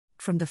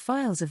from the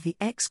files of the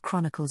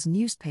Chronicles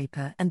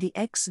newspaper and the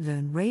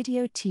X-Zone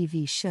radio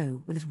TV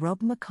show with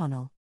Rob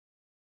McConnell.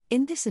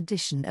 In this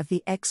edition of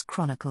the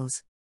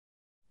Chronicles,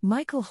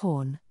 Michael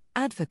Horn,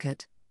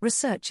 advocate,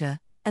 researcher,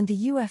 and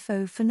the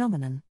UFO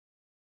phenomenon.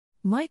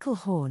 Michael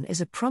Horn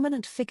is a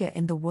prominent figure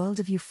in the world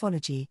of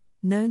ufology,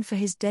 known for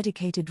his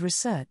dedicated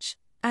research,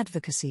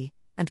 advocacy,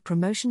 and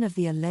promotion of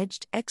the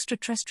alleged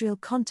extraterrestrial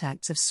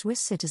contacts of Swiss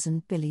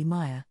citizen Billy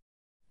Meier.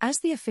 As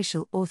the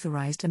official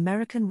authorized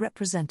American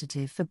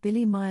representative for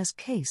Billy Meier's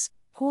case,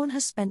 Horn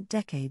has spent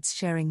decades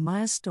sharing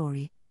Meier's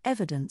story,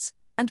 evidence,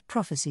 and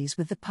prophecies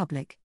with the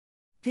public.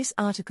 This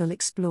article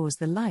explores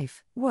the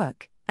life,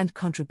 work, and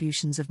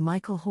contributions of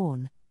Michael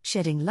Horn,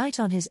 shedding light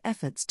on his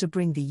efforts to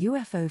bring the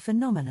UFO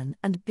phenomenon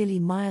and Billy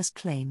Meier's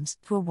claims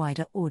to a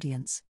wider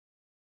audience.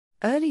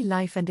 Early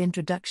life and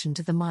introduction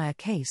to the Meier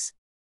case.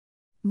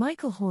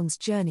 Michael Horn's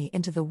journey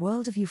into the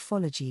world of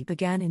ufology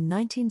began in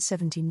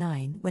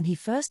 1979 when he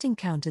first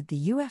encountered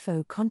the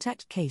UFO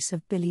contact case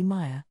of Billy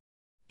Meier.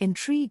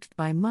 Intrigued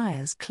by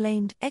Meier's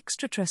claimed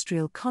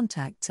extraterrestrial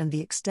contacts and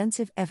the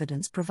extensive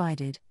evidence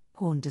provided,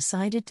 Horn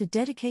decided to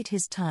dedicate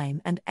his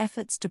time and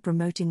efforts to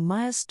promoting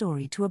Meier's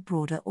story to a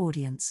broader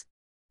audience.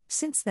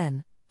 Since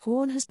then,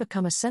 Horn has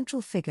become a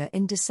central figure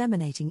in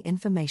disseminating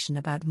information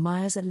about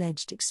Meier's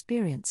alleged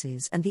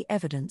experiences and the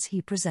evidence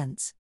he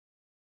presents.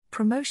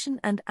 Promotion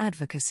and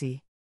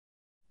advocacy.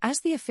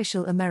 As the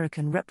official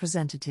American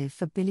representative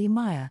for Billy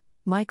Meier,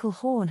 Michael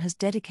Horn has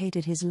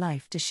dedicated his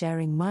life to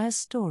sharing Meier's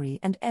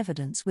story and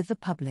evidence with the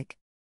public.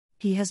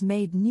 He has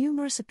made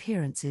numerous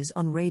appearances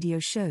on radio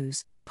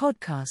shows,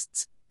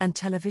 podcasts, and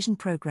television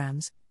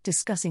programs,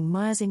 discussing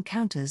Meier's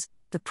encounters,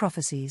 the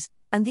prophecies,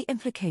 and the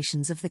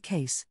implications of the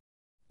case.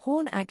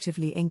 Horn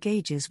actively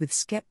engages with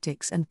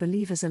skeptics and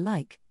believers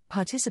alike,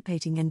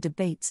 participating in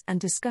debates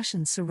and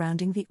discussions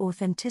surrounding the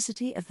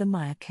authenticity of the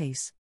Meier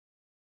case.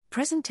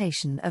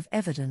 Presentation of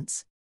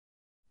evidence.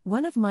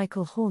 One of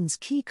Michael Horn's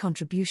key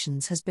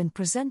contributions has been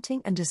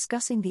presenting and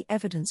discussing the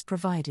evidence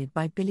provided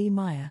by Billy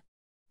Meier.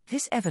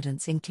 This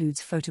evidence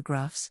includes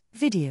photographs,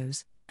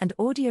 videos, and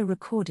audio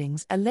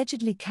recordings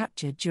allegedly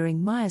captured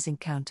during Meier's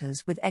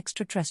encounters with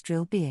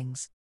extraterrestrial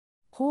beings.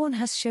 Horn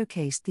has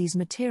showcased these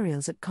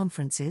materials at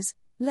conferences,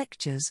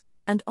 lectures,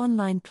 and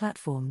online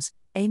platforms,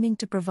 aiming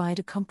to provide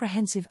a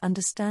comprehensive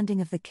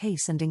understanding of the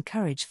case and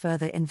encourage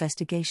further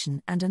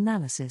investigation and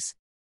analysis.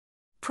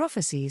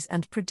 Prophecies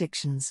and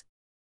predictions.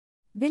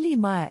 Billy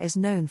Meier is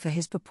known for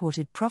his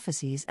purported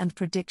prophecies and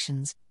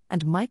predictions,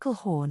 and Michael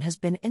Horn has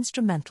been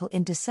instrumental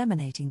in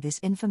disseminating this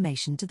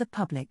information to the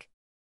public.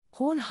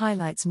 Horn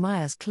highlights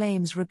Meier's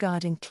claims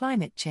regarding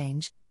climate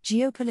change,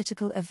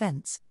 geopolitical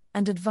events,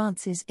 and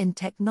advances in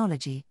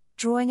technology,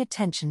 drawing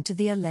attention to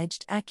the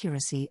alleged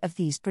accuracy of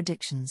these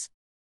predictions.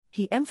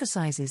 He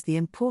emphasizes the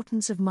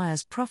importance of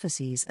Meier's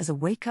prophecies as a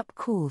wake-up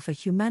call for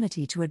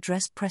humanity to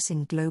address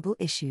pressing global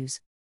issues.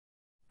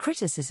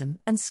 Criticism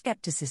and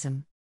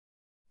skepticism.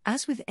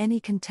 As with any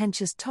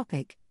contentious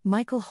topic,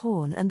 Michael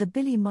Horn and the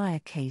Billy Meier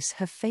case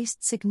have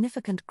faced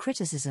significant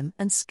criticism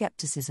and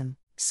skepticism.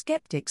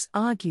 Skeptics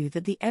argue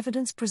that the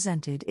evidence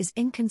presented is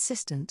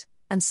inconsistent,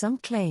 and some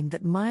claim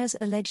that Meier's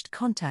alleged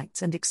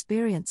contacts and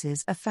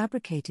experiences are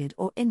fabricated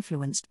or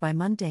influenced by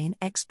mundane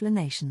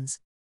explanations.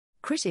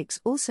 Critics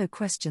also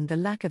question the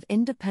lack of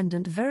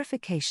independent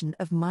verification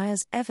of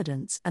Meier's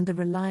evidence and the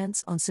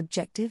reliance on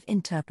subjective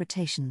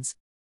interpretations.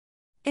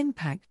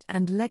 Impact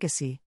and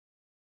legacy.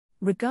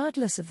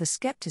 Regardless of the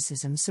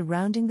skepticism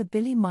surrounding the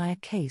Billy Meier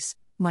case,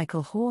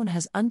 Michael Horn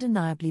has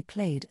undeniably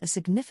played a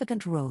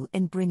significant role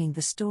in bringing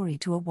the story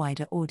to a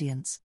wider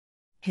audience.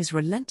 His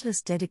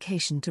relentless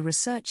dedication to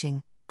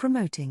researching,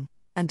 promoting,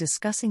 and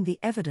discussing the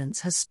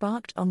evidence has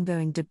sparked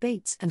ongoing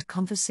debates and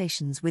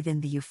conversations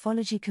within the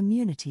ufology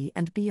community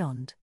and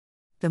beyond.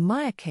 The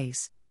Meier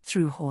case,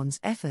 through Horn's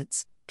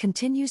efforts,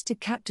 continues to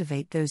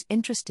captivate those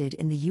interested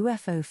in the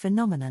UFO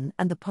phenomenon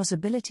and the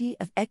possibility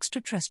of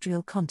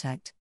extraterrestrial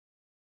contact.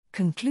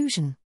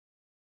 Conclusion.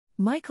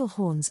 Michael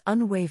Horn's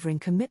unwavering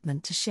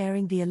commitment to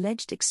sharing the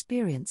alleged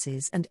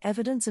experiences and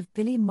evidence of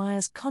Billy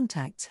Meier's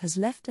contacts has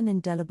left an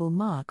indelible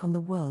mark on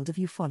the world of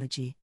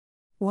ufology.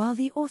 While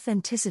the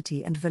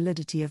authenticity and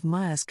validity of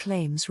Meier's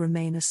claims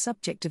remain a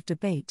subject of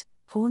debate,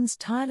 Horn's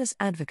tireless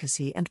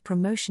advocacy and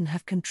promotion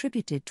have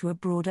contributed to a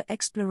broader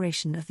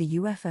exploration of the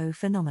UFO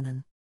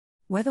phenomenon.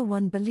 Whether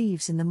one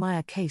believes in the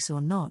Meier case or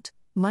not,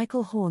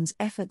 Michael Horn's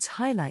efforts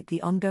highlight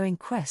the ongoing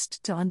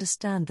quest to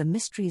understand the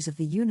mysteries of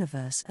the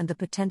universe and the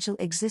potential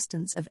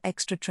existence of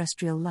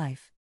extraterrestrial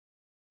life.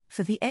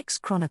 For the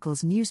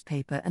Chronicles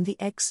newspaper and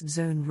the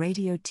X-Zone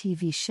radio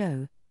TV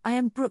show, I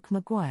am Brooke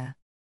McGuire.